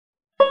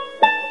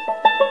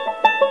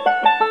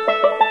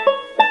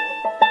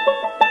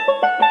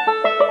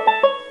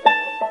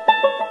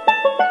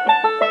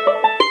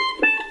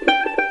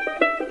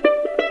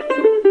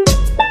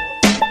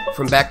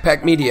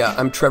Backpack Media,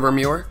 I'm Trevor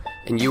Muir,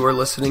 and you are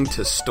listening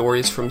to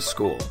Stories from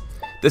School.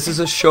 This is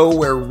a show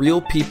where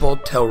real people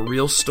tell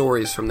real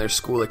stories from their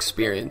school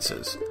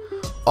experiences.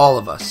 All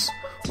of us,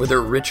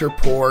 whether rich or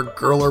poor,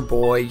 girl or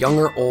boy, young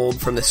or old,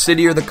 from the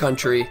city or the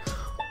country,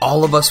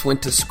 all of us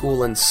went to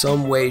school in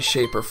some way,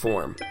 shape, or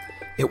form.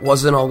 It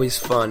wasn't always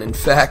fun. In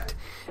fact,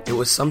 it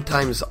was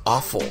sometimes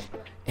awful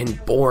and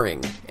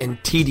boring and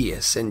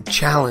tedious and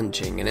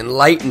challenging and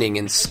enlightening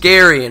and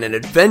scary and an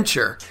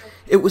adventure.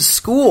 It was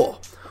school.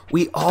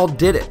 We all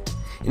did it.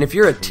 And if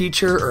you're a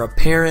teacher or a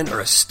parent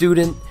or a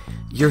student,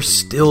 you're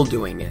still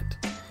doing it.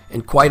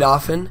 And quite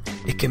often,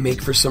 it can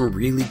make for some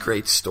really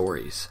great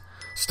stories.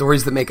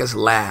 Stories that make us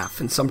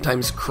laugh and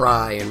sometimes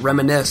cry and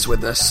reminisce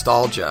with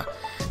nostalgia.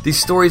 These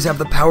stories have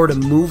the power to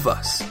move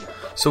us.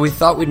 So we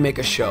thought we'd make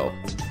a show,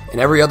 and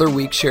every other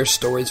week share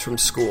stories from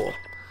school.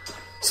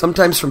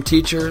 Sometimes from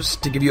teachers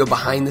to give you a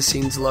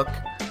behind-the-scenes look,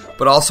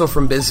 but also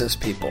from business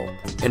people,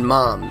 and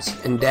moms,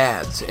 and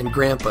dads, and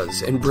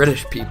grandpas, and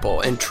British people,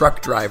 and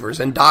truck drivers,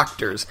 and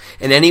doctors,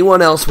 and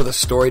anyone else with a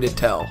story to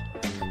tell.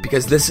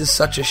 Because this is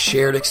such a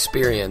shared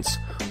experience,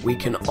 we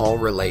can all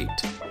relate.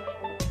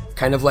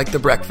 Kind of like the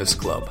Breakfast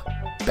Club,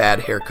 bad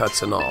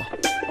haircuts and all.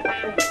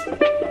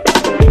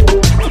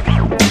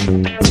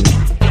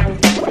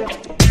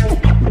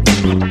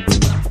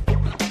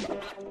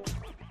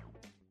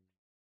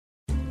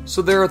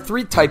 So there are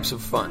three types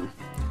of fun.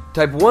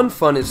 Type 1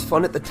 fun is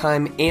fun at the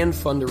time and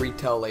fun to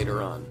retell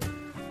later on.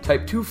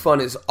 Type 2 fun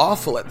is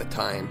awful at the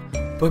time,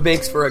 but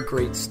makes for a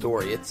great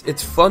story.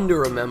 It's fun to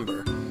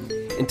remember.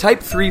 And Type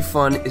 3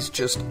 fun is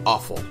just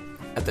awful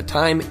at the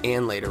time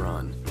and later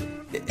on.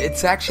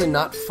 It's actually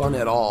not fun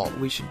at all.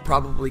 We should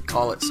probably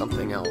call it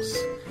something else.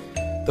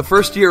 The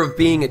first year of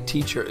being a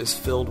teacher is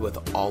filled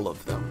with all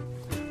of them.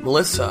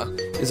 Melissa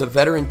is a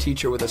veteran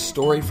teacher with a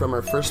story from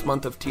her first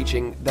month of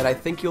teaching that I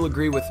think you'll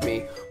agree with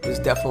me was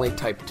definitely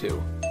Type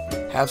 2.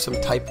 Have some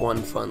Type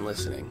 1 fun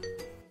listening.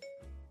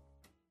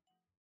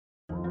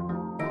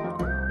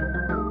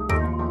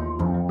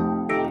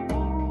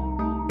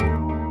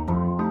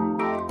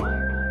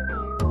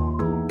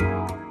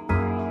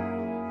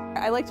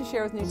 I like to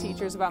share with new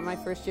teachers about my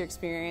first year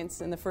experience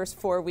in the first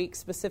 4 weeks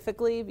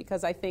specifically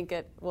because I think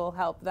it will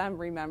help them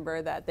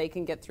remember that they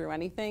can get through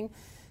anything.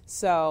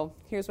 So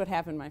here's what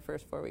happened my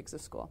first 4 weeks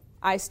of school.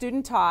 I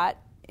student taught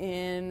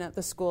in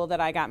the school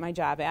that I got my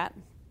job at.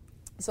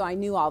 So I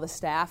knew all the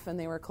staff and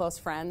they were close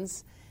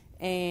friends.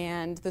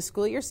 And the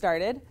school year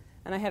started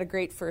and I had a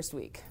great first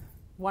week.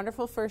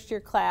 Wonderful first year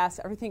class,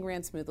 everything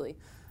ran smoothly.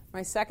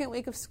 My second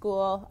week of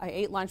school, I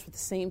ate lunch with the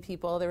same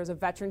people. There was a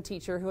veteran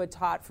teacher who had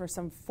taught for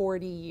some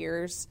 40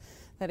 years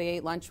that I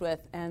ate lunch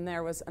with, and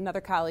there was another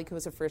colleague who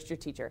was a first-year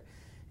teacher.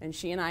 And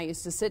she and I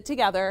used to sit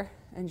together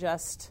and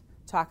just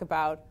talk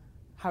about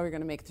how we were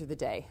going to make it through the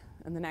day,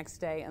 and the next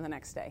day, and the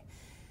next day.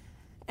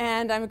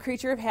 And I'm a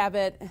creature of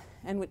habit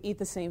and would eat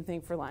the same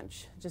thing for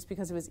lunch, just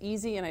because it was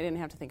easy and I didn't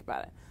have to think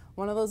about it.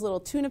 One of those little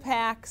tuna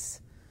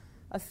packs,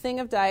 a thing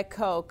of Diet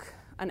Coke,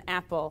 an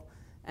apple,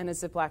 and a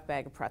Ziploc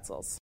bag of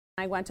pretzels.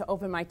 I went to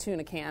open my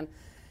tuna can,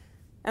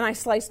 and I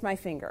sliced my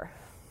finger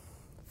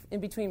in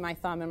between my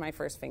thumb and my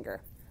first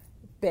finger.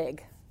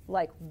 Big,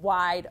 like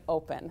wide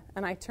open.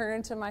 And I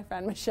turned to my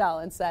friend Michelle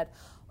and said,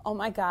 "Oh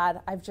my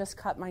God, I've just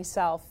cut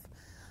myself."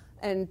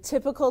 And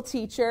typical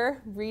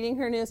teacher, reading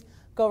her news,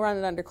 "Go run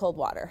it under cold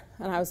water."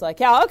 And I was like,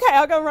 "Yeah, okay,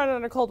 I'll go run it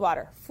under cold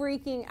water."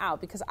 Freaking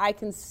out because I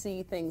can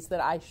see things that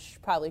I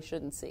probably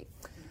shouldn't see.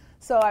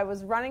 So I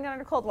was running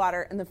under cold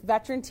water, and the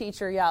veteran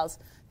teacher yells,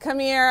 "Come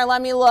here,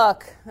 let me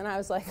look." And I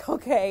was like,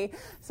 okay.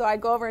 So I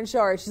go over and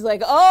show her. She's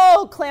like,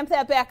 "Oh, clamp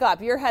that back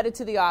up. You're headed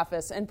to the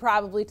office and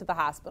probably to the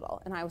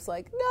hospital." And I was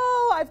like,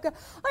 no, I don't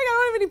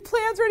have any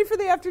plans ready for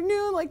the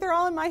afternoon. Like, they're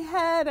all in my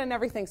head and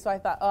everything. So I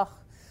thought, ugh.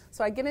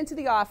 So I get into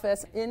the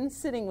office. In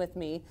sitting with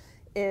me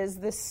is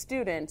this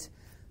student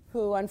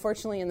who,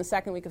 unfortunately, in the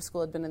second week of school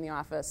had been in the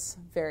office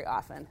very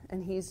often.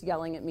 And he's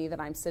yelling at me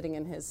that I'm sitting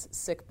in his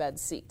sick bed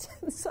seat.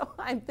 So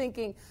I'm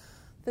thinking,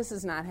 this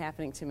is not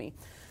happening to me.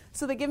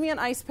 So they give me an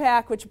ice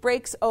pack, which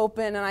breaks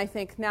open, and I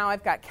think, now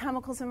I've got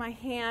chemicals in my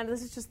hand.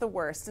 This is just the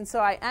worst. And so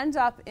I end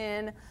up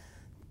in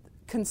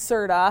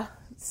Concerta,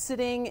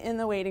 sitting in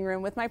the waiting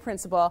room with my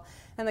principal,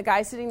 and the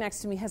guy sitting next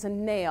to me has a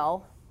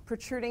nail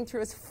protruding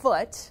through his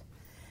foot,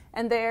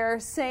 and they're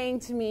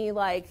saying to me,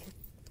 like,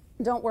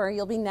 "Don't worry,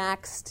 you'll be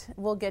next.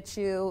 We'll get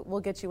you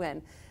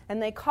in."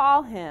 And they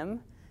call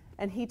him,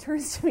 and he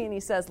turns to me and he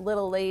says,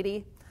 "Little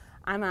lady,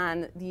 I'm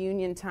on the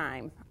union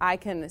time. I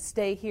can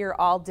stay here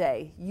all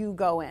day. You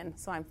go in."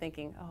 So I'm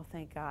thinking, oh,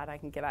 thank God, I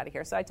can get out of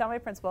here. So I tell my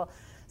principal.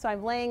 So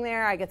I'm laying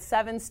there. I get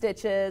 7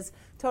 stitches,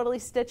 totally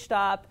stitched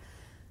up.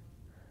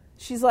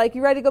 She's like,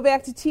 "You ready to go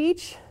back to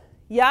teach?"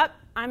 "Yep,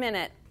 I'm in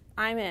it.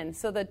 I'm in."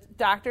 So the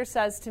doctor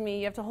says to me,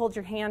 "You have to hold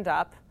your hand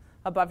up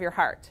above your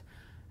heart."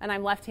 And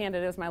I'm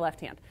left-handed. It was my left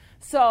hand.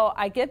 So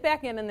I get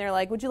back in, and they're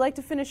like, "Would you like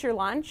to finish your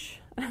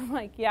lunch?" And I'm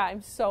like, "Yeah,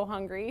 I'm so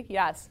hungry.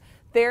 Yes."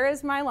 There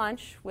is my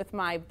lunch with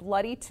my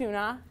bloody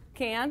tuna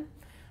can,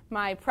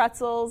 my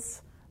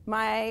pretzels,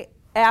 my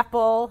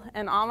apple,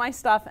 and all my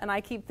stuff. And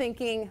I keep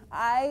thinking,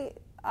 I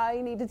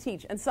I need to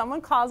teach. And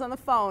someone calls on the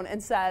phone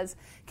and says,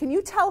 can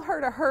you tell her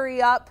to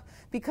hurry up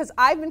because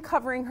I've been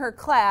covering her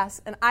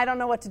class and I don't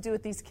know what to do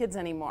with these kids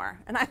anymore.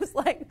 And I was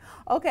like,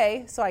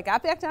 okay. So I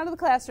got back down to the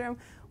classroom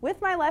with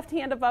my left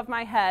hand above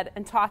my head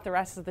and taught the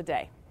rest of the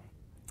day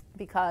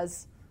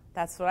because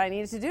that's what I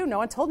needed to do. No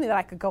one told me that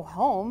I could go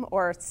home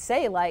or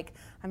say like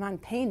I'm on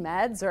pain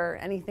meds or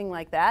anything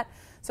like that.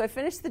 So I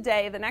finished the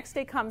day. The next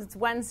day comes, it's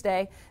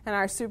Wednesday, and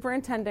our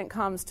superintendent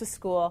comes to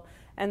school,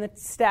 and the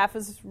staff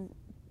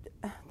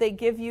they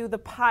give you the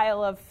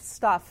pile of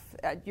stuff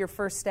at your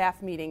first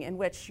staff meeting in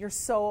which you're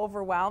so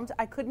overwhelmed.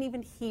 I couldn't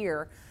even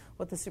hear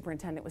what the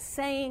superintendent was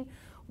saying,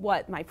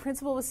 what my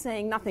principal was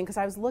saying, nothing, because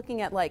I was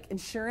looking at like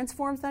insurance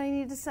forms that I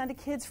needed to send to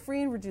kids,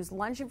 free and reduced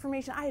lunch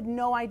information. I had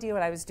no idea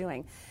what I was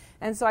doing.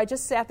 And so I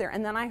just sat there,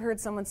 and then I heard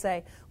someone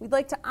say, we'd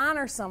like to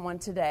honor someone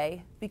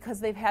today because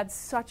they've had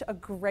such a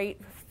great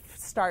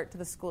start to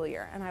the school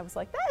year. And I was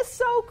like, that is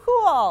so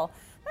cool.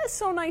 That is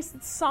so nice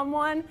that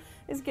someone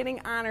is getting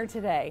honored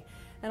today.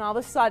 And all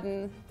of a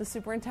sudden, the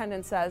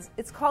superintendent says,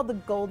 it's called the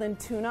Golden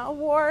Tuna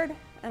Award.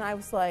 And I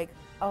was like,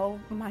 oh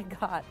my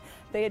God.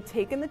 They had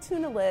taken the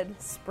tuna lid,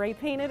 spray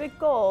painted it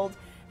gold,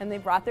 and they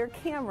brought their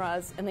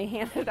cameras and they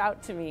handed it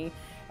out to me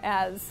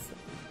as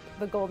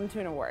the Golden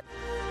Tuna Award.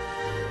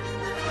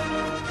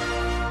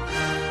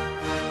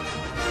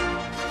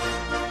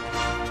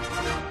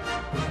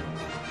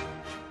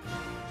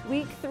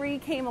 Week 3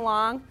 came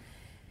along,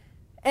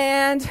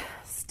 and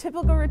it's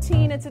typical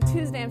routine. It's a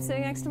Tuesday. I'm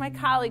sitting next to my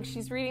colleague.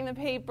 She's reading the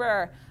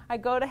paper. I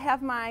go to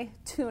have my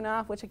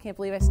tuna, which I can't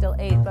believe I still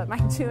ate, but my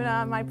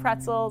tuna, my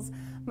pretzels,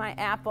 my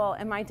apple,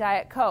 and my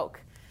Diet Coke.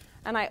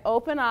 And I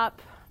open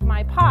up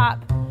my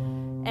pop,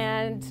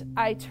 and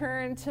I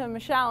turn to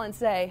Michelle and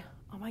say,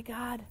 oh my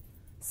God,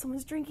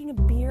 someone's drinking a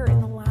beer in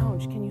the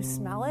lounge. Can you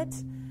smell it?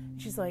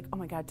 She's like, oh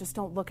my God, just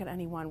don't look at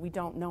anyone. We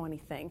don't know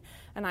anything.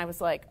 And I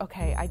was like,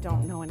 okay, I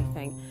don't know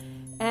anything.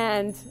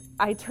 And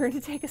I turned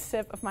to take a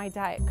sip of my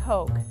Diet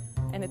Coke,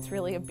 and it's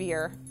really a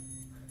beer.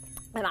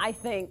 And I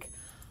think,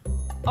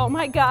 oh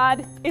my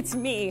God, it's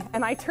me.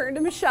 And I turn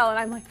to Michelle, and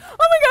I'm like,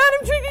 oh my God,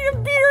 I'm drinking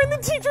a beer in the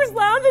teacher's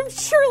lounge. I'm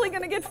surely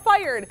going to get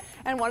fired.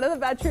 And one of the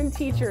veteran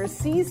teachers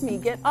sees me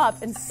get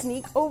up and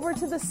sneak over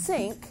to the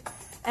sink,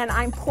 and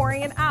I'm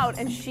pouring it out,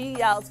 and she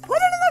yells, put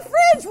it in the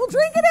fridge, we'll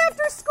drink it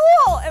after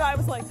school. And I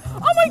was like,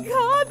 oh my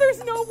God,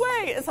 there's no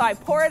way. And so I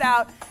pour it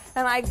out,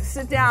 and I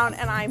sit down,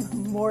 and I'm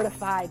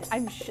mortified.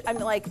 I'm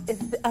like,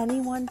 if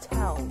anyone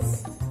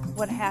tells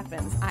what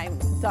happens, I'm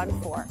done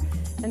for.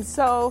 And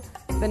so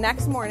the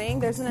next morning,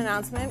 there's an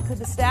announcement, could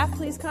the staff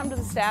please come to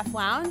the staff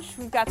lounge?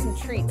 We've got some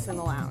treats in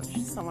the lounge.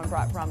 Someone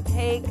brought rum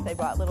cake, they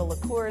brought little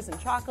liqueurs and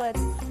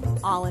chocolates,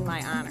 all in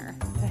my honor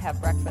to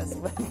have breakfast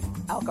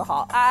with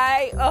alcohol.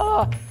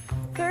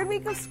 Third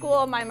week of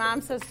school, my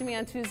mom says to me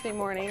on Tuesday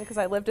morning, because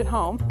I lived at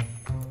home,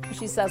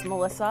 she says,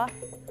 Melissa,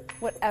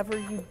 whatever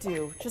you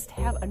do, just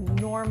have a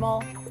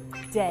normal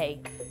day.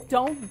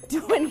 Don't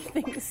do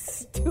anything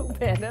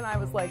stupid. And I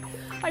was like,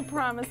 I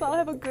promise I'll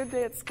have a good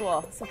day at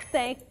school. So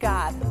thank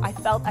God I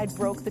felt I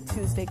broke the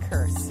Tuesday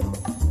curse.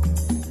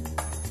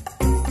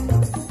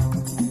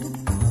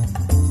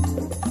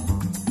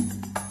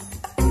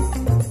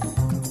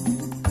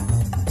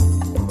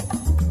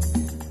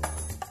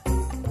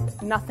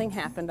 Nothing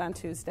happened on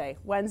Tuesday.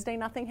 Wednesday,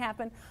 nothing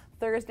happened.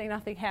 Thursday,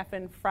 nothing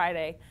happened.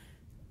 Friday,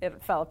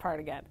 it fell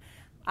apart again.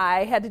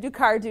 I had to do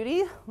car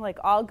duty, like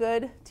all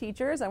good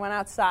teachers. I went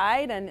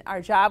outside, and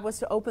our job was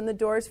to open the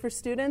doors for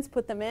students,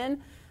 put them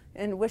in,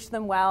 and wish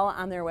them well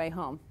on their way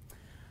home.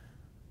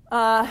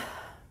 A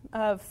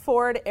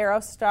Ford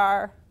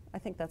Aerostar, I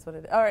think that's what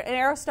it is, or an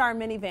Aerostar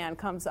minivan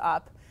comes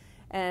up,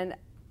 and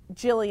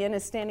Jillian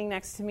is standing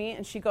next to me,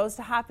 and she goes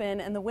to hop in,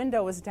 and the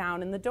window was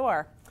down in the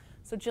door.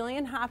 So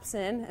Jillian hops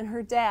in, and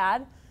her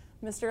dad,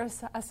 Mr.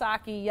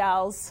 Asaki,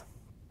 yells,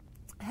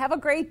 have a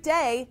great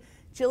day.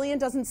 Jillian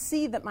doesn't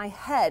see that my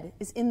head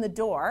is in the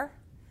door,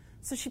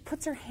 so she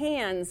puts her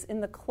hands in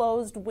the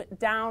closed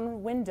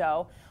down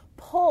window,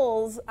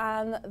 pulls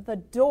on the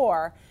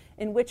door,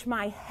 in which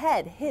my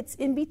head hits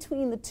in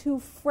between the two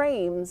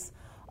frames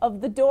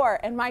of the door,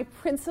 and my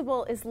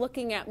principal is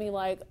looking at me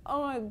like,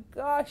 oh my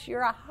gosh,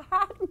 you're a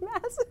hot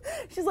mess.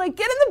 She's like,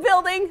 get in the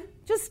building,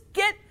 just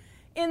get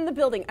in the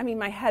building. I mean,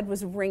 my head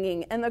was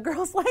ringing, and the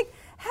girl's like,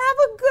 have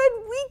a good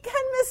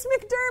weekend, Miss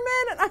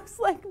McDermott. And I was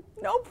like,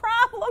 no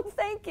problem,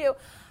 thank you.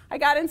 I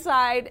got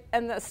inside,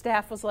 and the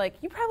staff was like,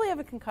 you probably have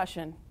a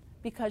concussion,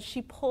 because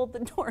she pulled the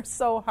door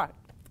so hard.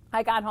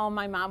 I got home,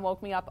 my mom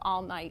woke me up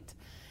all night.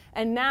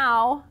 And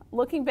now,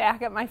 looking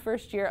back at my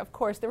first year, of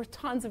course, there was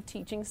tons of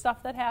teaching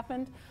stuff that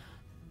happened.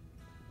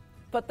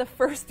 But the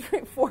first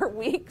 4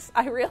 weeks,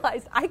 I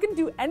realized I could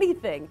do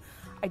anything.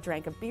 I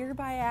drank a beer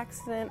by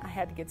accident. I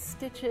had to get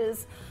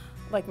stitches.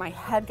 Like, my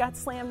head got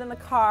slammed in the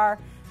car.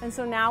 And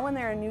so now when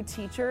there are new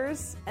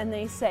teachers and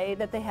they say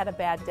that they had a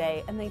bad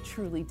day, and they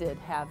truly did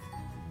have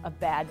a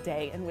bad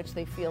day in which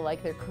they feel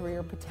like their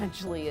career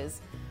potentially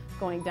is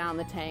going down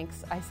the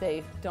tanks, I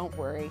say, don't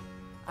worry.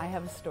 I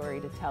have a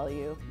story to tell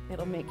you.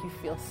 It'll make you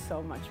feel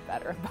so much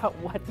better about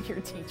what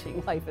your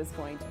teaching life is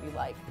going to be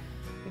like.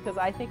 because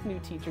I think new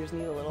teachers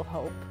need a little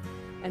hope.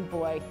 And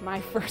boy,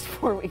 my first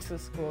 4 weeks of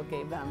school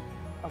gave them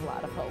a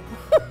lot of hope.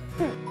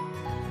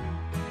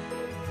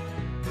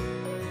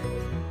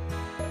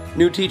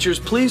 New teachers,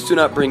 please do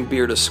not bring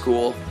beer to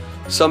school.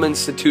 Some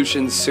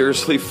institutions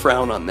seriously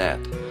frown on that.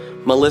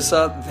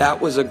 Melissa, that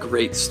was a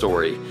great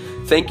story.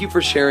 Thank you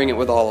for sharing it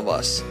with all of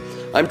us.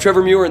 I'm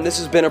Trevor Muir, and this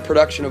has been a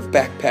production of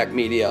Backpack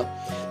Media.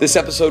 This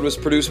episode was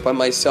produced by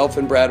myself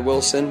and Brad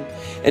Wilson.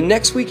 And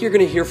next week, you're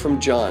going to hear from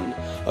John,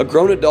 a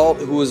grown adult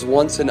who was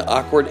once an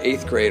awkward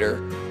 8th grader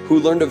who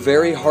learned a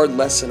very hard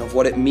lesson of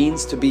what it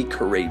means to be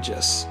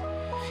courageous.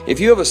 If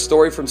you have a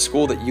story from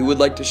school that you would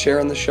like to share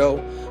on the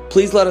show,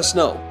 please let us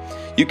know.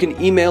 You can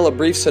email a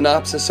brief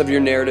synopsis of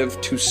your narrative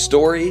to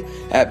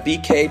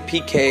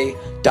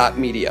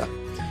story@bkpk.media.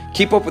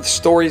 Keep up with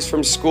stories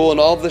from school and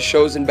all of the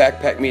shows in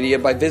Backpack Media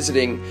by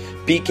visiting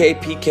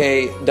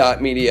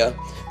bkpk.media.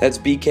 That's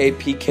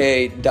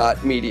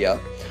bkpk.media.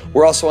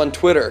 We're also on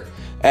Twitter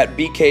at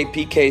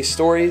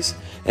bkpkstories,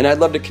 and I'd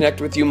love to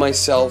connect with you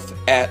myself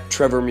at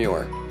Trevor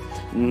Muir.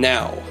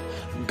 Now,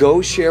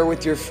 go share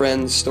with your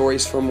friends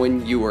stories from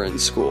when you were in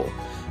school.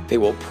 They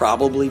will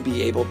probably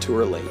be able to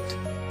relate.